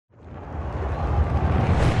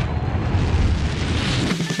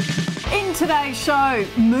today's show,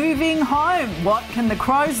 moving home. What can the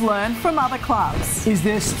Crows learn from other clubs? Is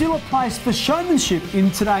there still a place for showmanship in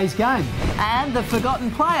today's game? And the forgotten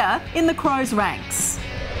player in the Crows ranks.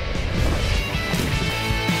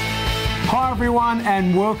 Hi everyone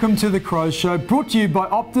and welcome to the Crows Show, brought to you by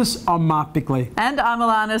Optus. I'm Mark Bickley. And I'm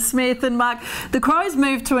Alana Smith. And Mark, the Crows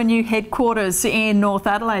move to a new headquarters in North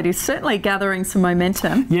Adelaide is certainly gathering some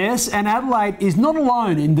momentum. Yes, and Adelaide is not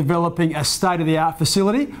alone in developing a state-of-the-art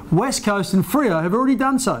facility. West Coast and Freo have already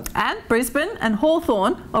done so. And Brisbane and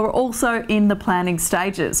Hawthorn are also in the planning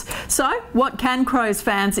stages. So what can Crows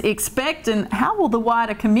fans expect and how will the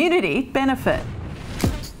wider community benefit?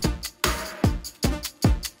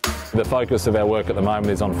 The focus of our work at the moment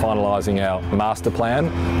is on finalising our master plan,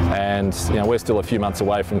 and we're still a few months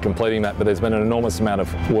away from completing that, but there's been an enormous amount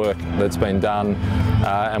of work that's been done,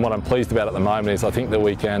 and what I'm pleased about at the moment is I think that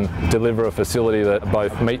we can deliver a facility that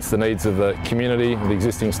both meets the needs of the community, the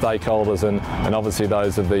existing stakeholders, and obviously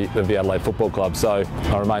those of the Adelaide Football Club. So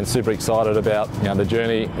I remain super excited about the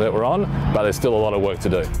journey that we're on, but there's still a lot of work to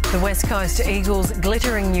do. The West Coast Eagles'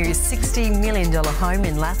 glittering new $60 million home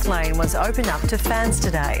in Lathlane was opened up to fans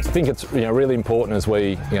today. I think it's really important as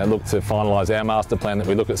we look to finalise our master plan that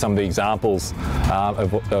we look at some of the examples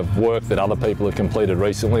of work that other people have completed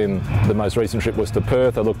recently, and the most recent trip was to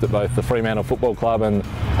Perth. I looked at both the Fremantle Football Club and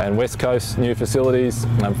West Coast new facilities.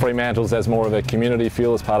 Fremantle's has more of a community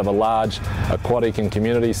feel as part of a large aquatic and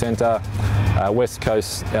community centre. West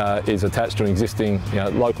Coast is attached to an existing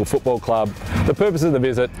local football club. The purpose of the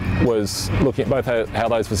visit was looking at both how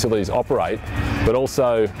those facilities operate, but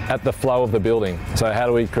also at the flow of the building. So how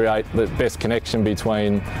do we create the best connection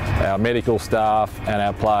between our medical staff and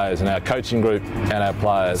our players, and our coaching group and our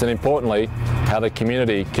players, and importantly how the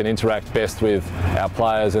community can interact best with our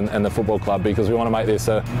players and the football club, because we want to make this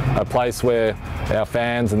a place where our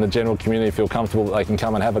fans and the general community feel comfortable that they can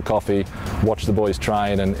come and have a coffee, watch the boys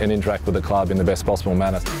train and interact with the club in the best possible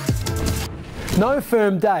manner. No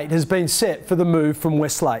firm date has been set for the move from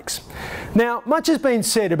West Lakes. Now, much has been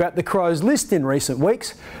said about the Crows list in recent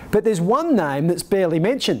weeks, but there's one name that's barely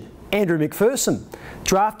mentioned: Andrew McPherson.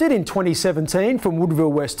 Drafted in 2017 from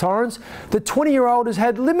Woodville West Torrens, the 20-year-old has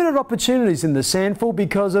had limited opportunities in the SANFL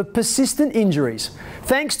because of persistent injuries.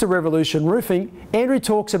 Thanks to Revolution Roofing, Andrew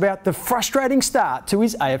talks about the frustrating start to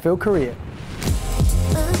his AFL career.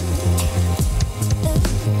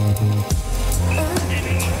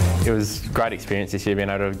 It was a great experience this year,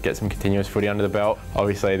 being able to get some continuous footy under the belt.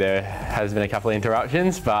 Obviously there has been a couple of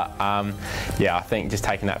interruptions, but yeah, I think just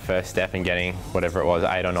taking that first step and getting whatever it was,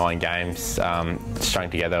 8 or 9 games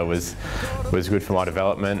strung together was good for my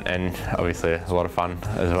development, and obviously a lot of fun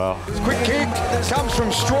as well. Quick kick comes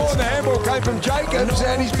from Straw, and the handball came from Jacobs,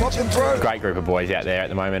 and he's popped them through. Great group of boys out there at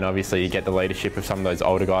the moment. Obviously you get the leadership of some of those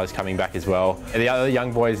older guys coming back as well. The other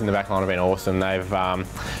young boys in the back line have been awesome. They've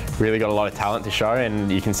really got a lot of talent to show,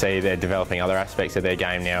 and you can see they're developing other aspects of their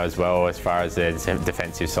game now as well, as far as their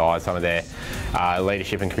defensive side, some of their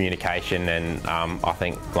leadership and communication, and I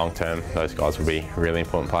think long term those guys will be really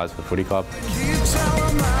important players for the footy club.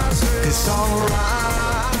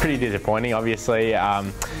 Pretty disappointing, obviously.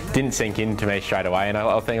 Didn't sink into me straight away, and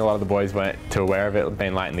I think a lot of the boys weren't too aware of it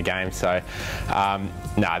being late in the game, so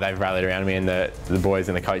no, they've rallied around me, and the boys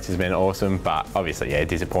and the coach has been awesome, but obviously, yeah,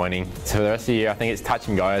 disappointing. So for the rest of the year, I think it's touch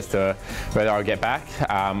and go as to whether I'll get back.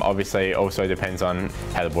 Obviously, also depends on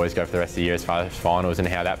how the boys go for the rest of the year as far as finals and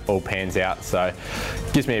how that all pans out, so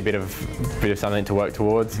it gives me a bit of something to work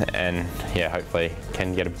towards, and yeah, hopefully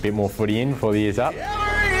can get a bit more footy in before the year's up.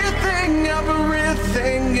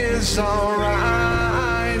 Everything is alright.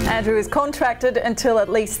 Andrew is contracted until at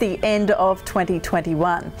least the end of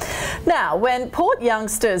 2021. Now, when Port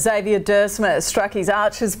youngster Xavier Dersma struck his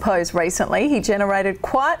Archers pose recently, he generated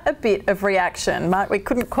quite a bit of reaction. Mark, we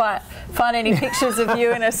couldn't quite find any pictures of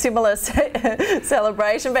you in a similar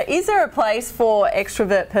celebration, but is there a place for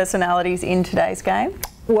extrovert personalities in today's game?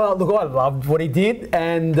 Well, look, I loved what he did,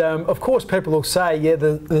 and of course people will say, yeah,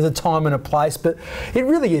 there's a time and a place, but it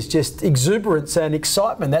really is just exuberance and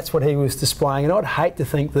excitement. That's what he was displaying, and I'd hate to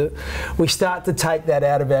think that we start to take that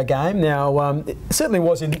out of our game. Now, it certainly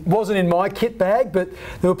wasn't in my kit bag, but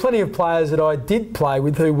there were plenty of players that I did play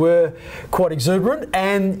with who were quite exuberant,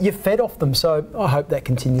 and you fed off them, so I hope that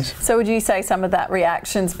continues. So would you say some of that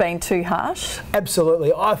reaction's been too harsh?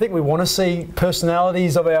 Absolutely. I think we want to see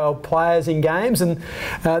personalities of our players in games, and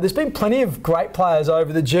There's been plenty of great players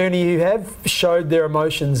over the journey who have showed their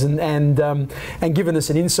emotions and given us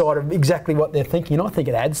an insight of exactly what they're thinking. And I think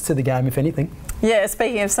it adds to the game, if anything. Yeah,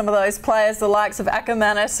 speaking of some of those players, the likes of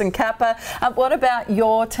Ackermanis and Kappa, what about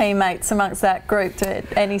your teammates amongst that group? Did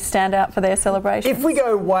any stand out for their celebrations? If we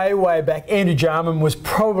go way, way back, Andrew Jarman was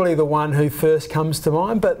probably the one who first comes to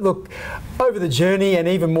mind. But look, over the journey and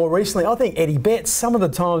even more recently, I think Eddie Betts, some of the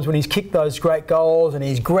times when he's kicked those great goals and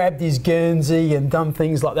he's grabbed his Guernsey and done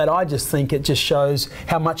things like that, I just think it just shows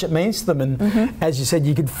how much it means to them. And as you said,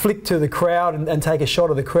 you could flick to the crowd and take a shot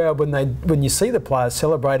of the crowd when you see the players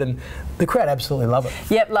celebrate, and the crowd absolutely love it.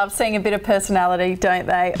 Yep, love seeing a bit of personality, don't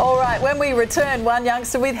they? All right, when we return, one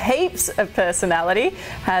youngster with heaps of personality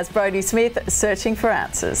has Brodie Smith searching for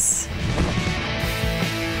answers.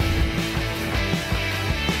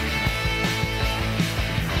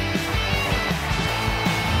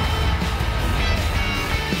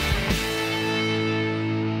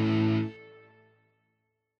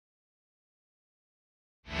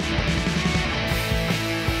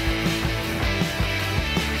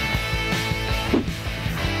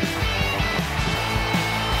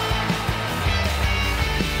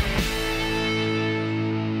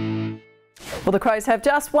 Well, the Crows have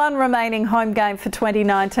just one remaining home game for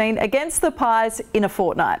 2019 against the Pies in a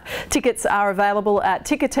fortnight. Tickets are available at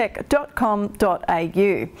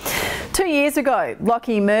ticketek.com.au. 2 years ago,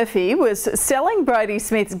 Lockie Murphy was selling Brodie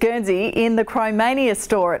Smith's Guernsey in the Crowmania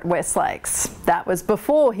store at West Lakes. That was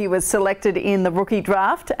before he was selected in the rookie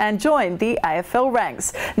draft and joined the AFL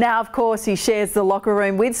ranks. Now, of course, he shares the locker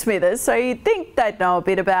room with Smithers, so you'd think they'd know a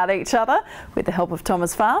bit about each other. With the help of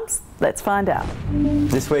Thomas Farms, let's find out.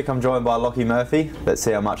 This week I'm joined by Lockie Murphy. Let's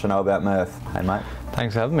see how much I know about Murph. Hey mate.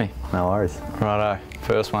 Thanks for having me. No worries. Righto,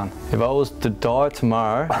 first one. If I was to die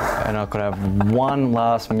tomorrow and I could have one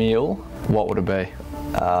last meal, what would it be?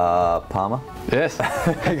 Palmer. Yes,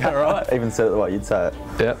 you got it right. Even said it the way you'd say it.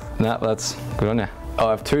 Yep, no, that's good on you.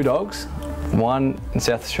 I have two dogs, one in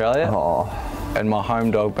South Australia and my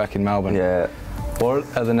home dog back in Melbourne. Yeah. What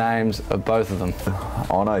are the names of both of them?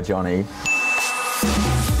 I know Johnny.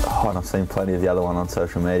 And I've seen plenty of the other one on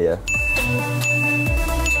social media.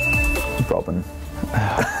 Robin.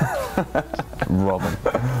 Robin.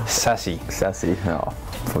 Sassy. Sassy. Oh,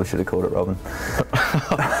 probably should have called it Robin.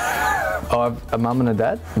 I have a mum and a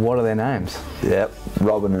dad. What are their names? Yep.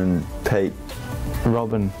 Robin and Pete.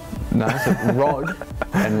 Robin. No, it's Rod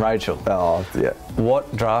and Rachel. Oh, yeah.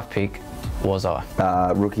 What draft pick was I?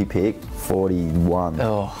 Rookie pick, 41.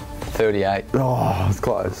 Oh, 38. Oh, it's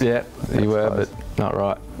close. Yep, you were, but not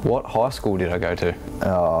right. What high school did I go to?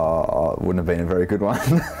 Oh, it wouldn't have been a very good one.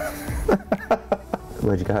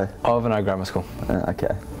 Where'd you go? Ivanhoe Grammar School.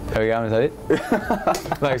 Okay. There we go, is that it?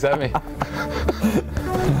 Thanks for having me.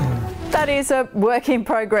 That is a work in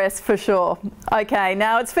progress for sure. Okay,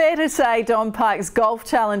 now it's fair to say Don Pyke's golf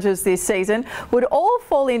challenges this season would all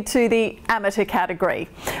fall into the amateur category.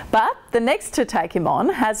 But the next to take him on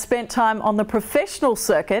has spent time on the professional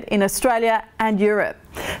circuit in Australia and Europe.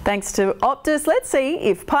 Thanks to Optus, let's see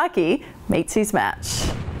if Pikey meets his match.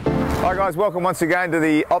 Hi guys, welcome once again to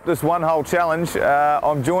the Optus One Hole Challenge.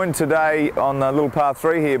 I'm joined today on little par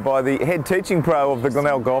 3 here by the head teaching pro of the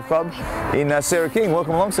Glenelg Golf Club in Sarah King.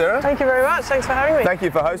 Welcome along, Sarah. Thank you very much, thanks for having me. Thank you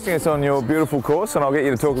for hosting us on your beautiful course, and I'll get you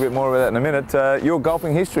to talk a bit more about that in a minute. Your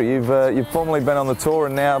golfing history, you've formerly been on the tour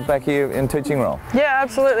and now back here in teaching role. Yeah,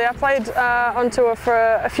 absolutely. I played on tour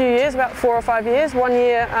for a few years, about 4 or 5 years, 1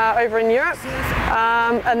 year over in Europe,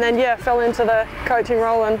 and then fell into the coaching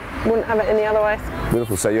role and wouldn't have it any other way.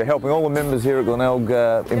 Beautiful, so you're helping all the members here at Glenelg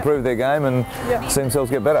improve their game and see themselves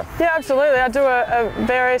get better. Yeah, absolutely. I do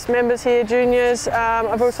various members here, juniors.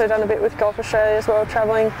 I've also done a bit with Golf Australia as well,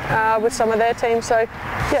 travelling with some of their teams. So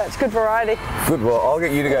yeah, it's good variety. Good. Well, I'll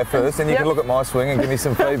get you to go first, and you can look at my swing and give me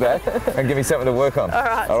some feedback and give me something to work on. All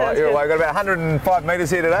right. All right. You're away. We've got about 105 metres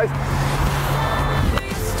here today.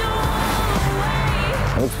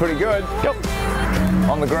 Looks pretty good. Yep.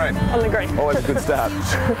 On the green. On the green. Always a good start.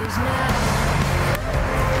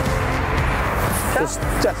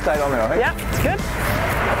 Just stayed on there, I think. Yeah, it's good.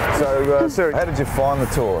 So, Sarah, how did you find the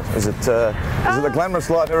tour? Is it the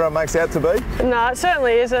glamorous life everyone makes out to be? No, it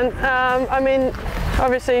certainly isn't. I mean,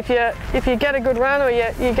 obviously, if you get a good run or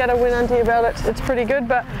you get a win under your belt, it's pretty good.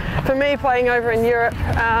 But for me, playing over in Europe,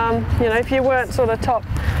 if you weren't sort of top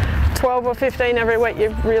 12 or 15 every week,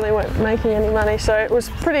 you really weren't making any money. So it was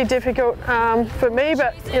pretty difficult for me,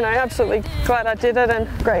 but absolutely glad I did it, and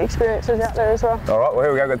great experiences out there as well. All right, well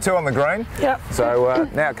here we go. Got 2 on the green. Yep. So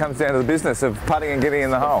now it comes down to the business of putting and getting in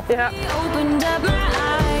the hole. Yeah.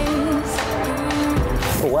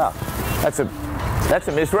 Oh wow, that's a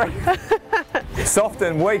misread. soft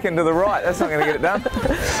and weak and to the right. That's not going to get it done.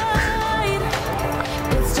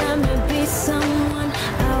 It's time to be someone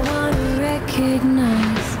I want to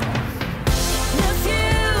recognize. The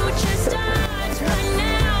future starts right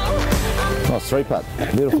now. Nice three putt.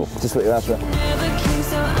 Beautiful. Just what you're after.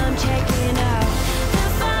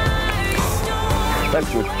 That's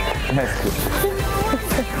good. That's good.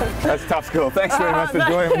 That's a tough score. Thanks very much for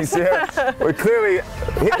joining me, Sarah. We clearly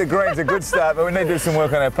hit the greens a good start, but we need to do some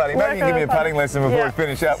work on our putting. Maybe you can give me a putting lesson before we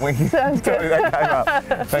finish up. We can tell you that came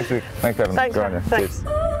up. Thanks for having me. Good on you. Cheers.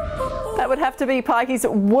 That would have to be Pikey's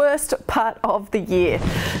worst putt of the year.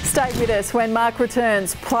 Stay with us when Mark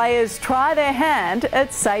returns. Players try their hand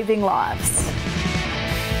at saving lives.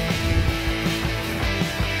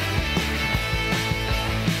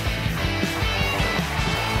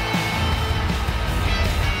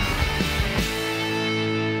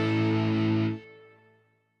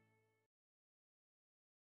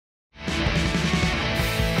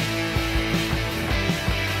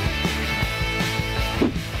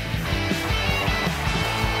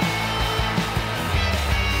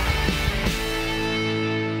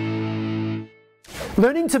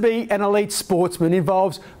 Learning to be an elite sportsman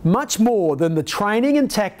involves much more than the training and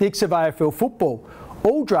tactics of AFL football.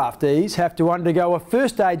 All draftees have to undergo a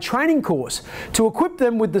first aid training course to equip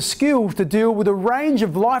them with the skills to deal with a range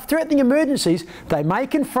of life-threatening emergencies they may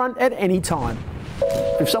confront at any time.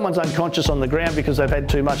 If someone's unconscious on the ground because they've had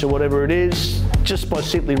too much of whatever it is, just by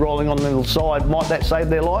simply rolling on the little side, might that save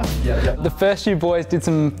their life? The first few boys did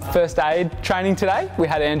some first aid training today. We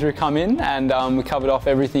had Andrew come in and we covered off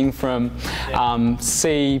everything from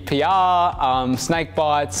CPR, snake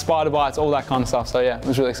bites, spider bites, all that kind of stuff. So yeah, it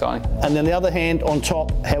was really exciting. And then the other hand on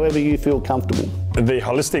top, however you feel comfortable. The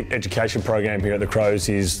holistic education program here at the Crows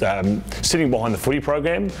is sitting behind the footy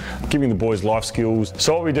program, giving the boys life skills.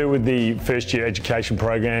 So what we do with the first year education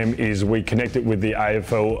program is we connect it with the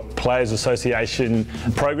AFL Players Association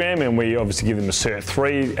program, and we obviously give them a Cert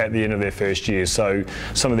 3 at the end of their first year. So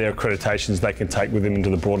some of their accreditations they can take with them into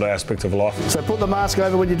the broader aspect of life. So put the mask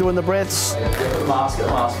over when you're doing the breaths. Mask.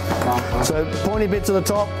 So pointy bit to the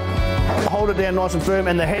top. Hold it down nice and firm,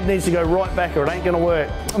 and the head needs to go right back or it ain't going to work.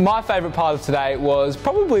 My favourite part of today was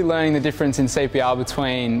probably learning the difference in CPR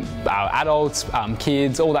between adults,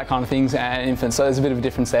 kids, all that kind of things, and infants. So there's a bit of a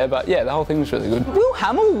difference there, but yeah, the whole thing was really good. Will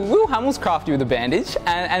Hamill's crafty with a bandage,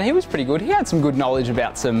 and he was pretty good. He had some good knowledge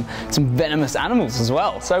about some venomous animals as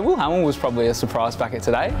well. So Will Hamill was probably a surprise packet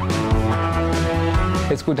today.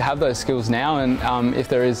 It's good to have those skills now, and if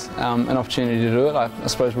there is an opportunity to do it, I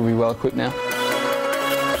suppose we'll be well equipped now.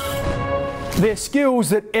 They're skills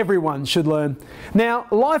that everyone should learn. Now,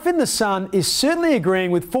 life in the sun is certainly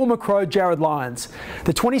agreeing with former Crow Jared Lyons.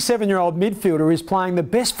 The 27-year-old midfielder is playing the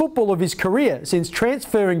best football of his career since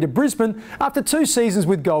transferring to Brisbane after 2 seasons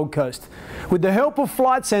with Gold Coast. With the help of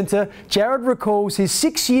Flight Centre, Jared recalls his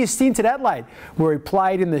 6-year stint at Adelaide, where he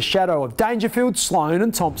played in the shadow of Dangerfield, Sloane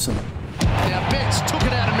and Thompson. Now Betts took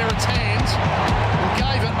it out of Merritt's hands and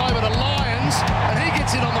gave it over to Lyons, and he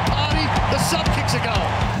gets in on the party. The sub kicks a goal.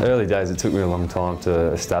 Early days, it took me a long time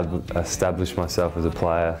to establish myself as a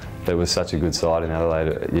player. There was such a good side in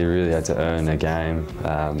Adelaide. You really had to earn a game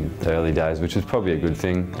early days, which was probably a good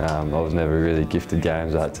thing. I was never really gifted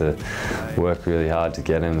games. I had to work really hard to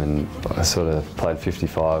get them, and I sort of played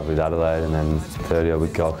 55 with Adelaide and then 30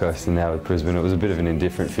 with Gold Coast and now with Brisbane. It was a bit of an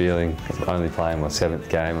indifferent feeling, only playing my 7th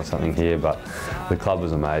game or something here, but the club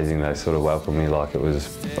was amazing. They sort of welcomed me like it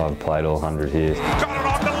was I've played all 100 here. Got it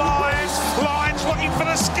on the Lyons looking for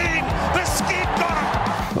the skin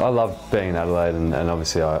got it! I love being in Adelaide, and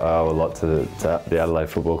obviously I owe a lot to the Adelaide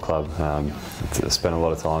Football Club. I spent a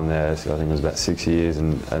lot of time there, so I think it was about 6 years,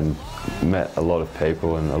 and met a lot of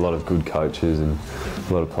people and a lot of good coaches and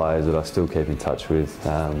a lot of players that I still keep in touch with,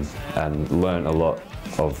 and learnt a lot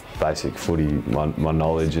of basic footy, my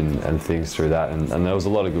knowledge and things through that, and there was a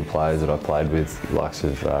lot of good players that I played with, likes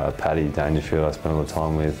of Paddy Dangerfield I spent a lot of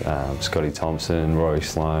time with, Scotty Thompson, Rory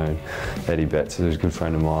Sloane, Eddie Betts, who's a good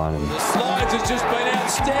friend of mine. And Lyons has just been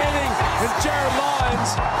outstanding, and Jared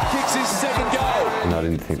Lyons kicks his 2nd goal. And I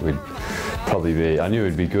didn't think we'd probably be, I knew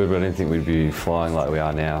we'd be good, but I didn't think we'd be flying like we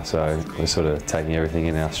are now, so we're sort of taking everything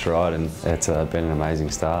in our stride, and it's been an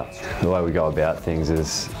amazing start. The way we go about things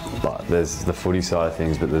is, like, there's the footy side of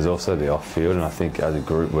things, but there's also the off-field, and I think as a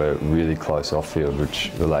group we're really close off-field,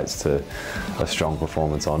 which relates to a strong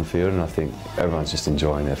performance on-field, and I think everyone's just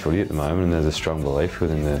enjoying their footy at the moment, and there's a strong belief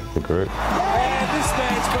within the group. And this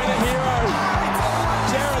man's been a hero.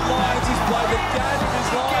 Jared Lyons has played the game of his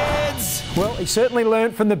life. Well, he certainly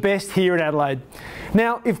learnt from the best here in Adelaide.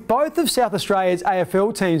 Now, if both of South Australia's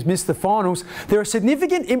AFL teams miss the finals, there are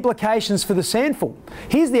significant implications for the Sandful.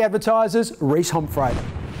 Here's the Advertiser's Reece Humphrey.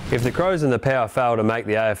 If the Crows and the Power fail to make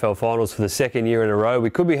the AFL finals for the second year in a row, we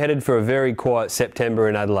could be headed for a very quiet September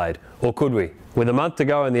in Adelaide. Or could we? With a month to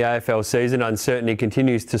go in the AFL season, uncertainty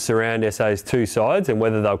continues to surround SA's two sides and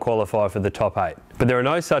whether they'll qualify for the top 8. But there are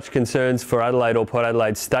no such concerns for Adelaide or Port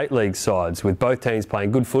Adelaide's State League sides, with both teams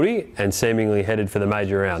playing good footy and seemingly headed for the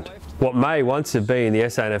major round. What may once have been the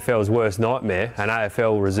SANFL's worst nightmare, an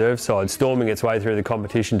AFL reserve side storming its way through the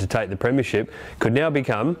competition to take the premiership, could now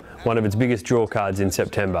become one of its biggest draw cards in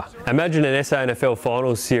September. Imagine an SANFL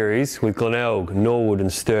finals series with Glenelg, Norwood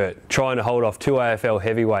and Sturt trying to hold off two AFL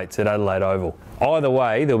heavyweights at Adelaide Oval. Either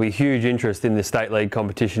way, there'll be huge interest in the State League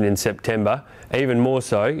competition in September, even more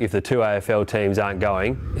so if the two AFL teams aren't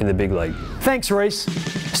going in the big league. Thanks, Reece.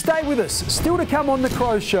 Stay with us. Still to come on The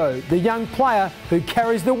Crows Show, the young player who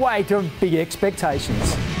carries the weight of big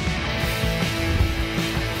expectations.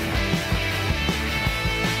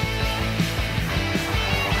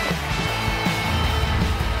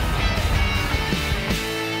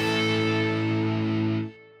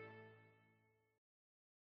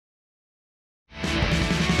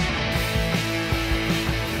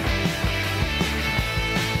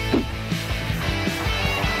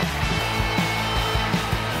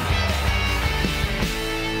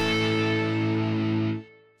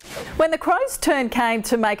 When the Crows' turn came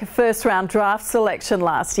to make a first-round draft selection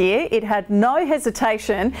last year, it had no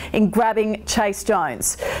hesitation in grabbing Chase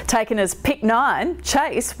Jones. Taken as pick 9,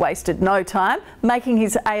 Chase wasted no time, making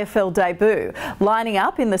his AFL debut, lining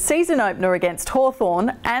up in the season opener against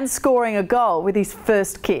Hawthorn and scoring a goal with his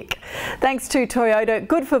first kick. Thanks to Toyota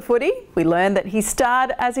Good for Footy, we learned that he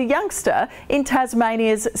starred as a youngster in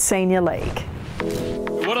Tasmania's Senior League.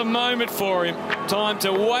 What a moment for him. Time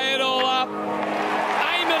to weigh it all up.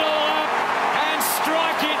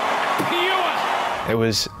 It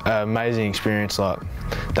was an amazing experience, like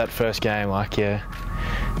that first game, like you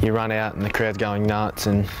run out and the crowd's going nuts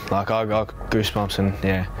and like I got goosebumps and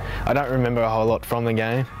yeah. I don't remember a whole lot from the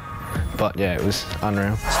game, but yeah, it was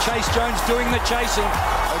unreal. Chase Jones doing the chasing.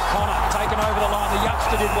 O'Connor taken over the line, the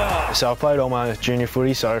youngster did well. So I played all my junior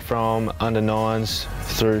footy, so from under 9s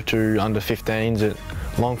through to under 15s at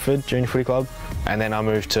Longford Junior Footy Club, and then I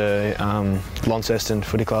moved to Launceston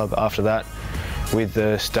Footy Club after that. With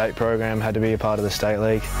the state program, had to be a part of the state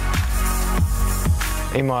league.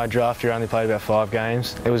 In my draft year I only played about 5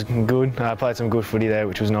 games. It was good. I played some good footy there,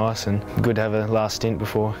 which was nice, and good to have a last stint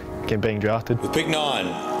before being drafted. With pick 9,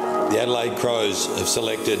 the Adelaide Crows have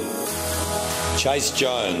selected Chase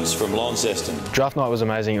Jones from Launceston. Draft night was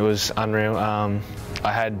amazing. It was unreal.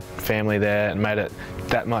 I had family there and made it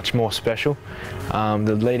that much more special.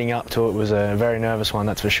 The leading up to it was a very nervous one,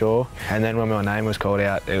 that's for sure. And then when my name was called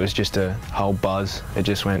out, it was just a whole buzz. It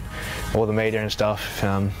just went, all the media and stuff.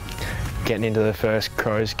 Getting into the first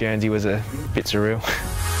Crows Guernsey was a bit surreal.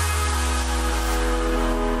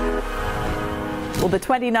 Well, the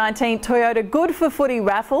 2019 Toyota Good for Footy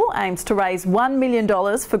raffle aims to raise $1 million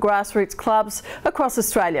for grassroots clubs across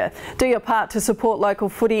Australia. Do your part to support local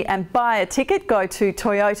footy and buy a ticket. Go to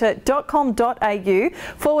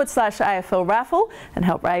toyota.com.au/AFL raffle and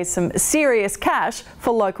help raise some serious cash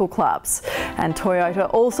for local clubs. And Toyota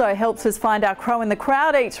also helps us find our crow in the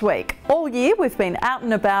crowd each week. All year we've been out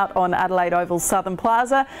and about on Adelaide Oval's Southern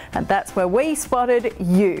Plaza, and that's where we spotted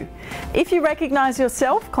you. If you recognise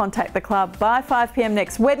yourself, contact the club by 5 p.m.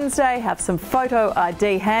 next Wednesday. Have some photo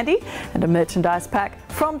ID handy, and a merchandise pack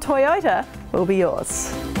from Toyota will be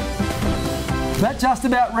yours. That just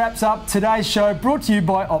about wraps up today's show, brought to you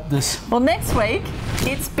by Optus. Well, next week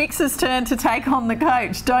it's Bix's turn to take on the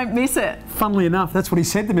coach. Don't miss it. Funnily enough, that's what he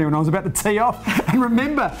said to me when I was about to tee off. And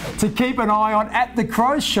remember to keep an eye on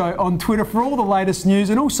 @TheCrows on Twitter for all the latest news,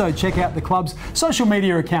 and also check out the club's social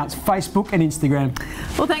media accounts, Facebook and Instagram.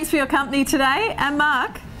 Well, thanks for your company today. And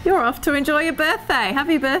Mark, you're off to enjoy your birthday.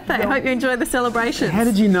 Happy birthday. Hope you enjoy the celebrations. How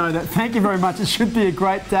did you know that? Thank you very much. It should be a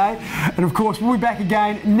great day. And of course, we'll be back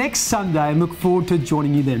again next Sunday and look forward to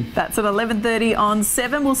joining you then. That's at 11:30 on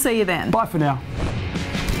 7. We'll see you then. Bye for now.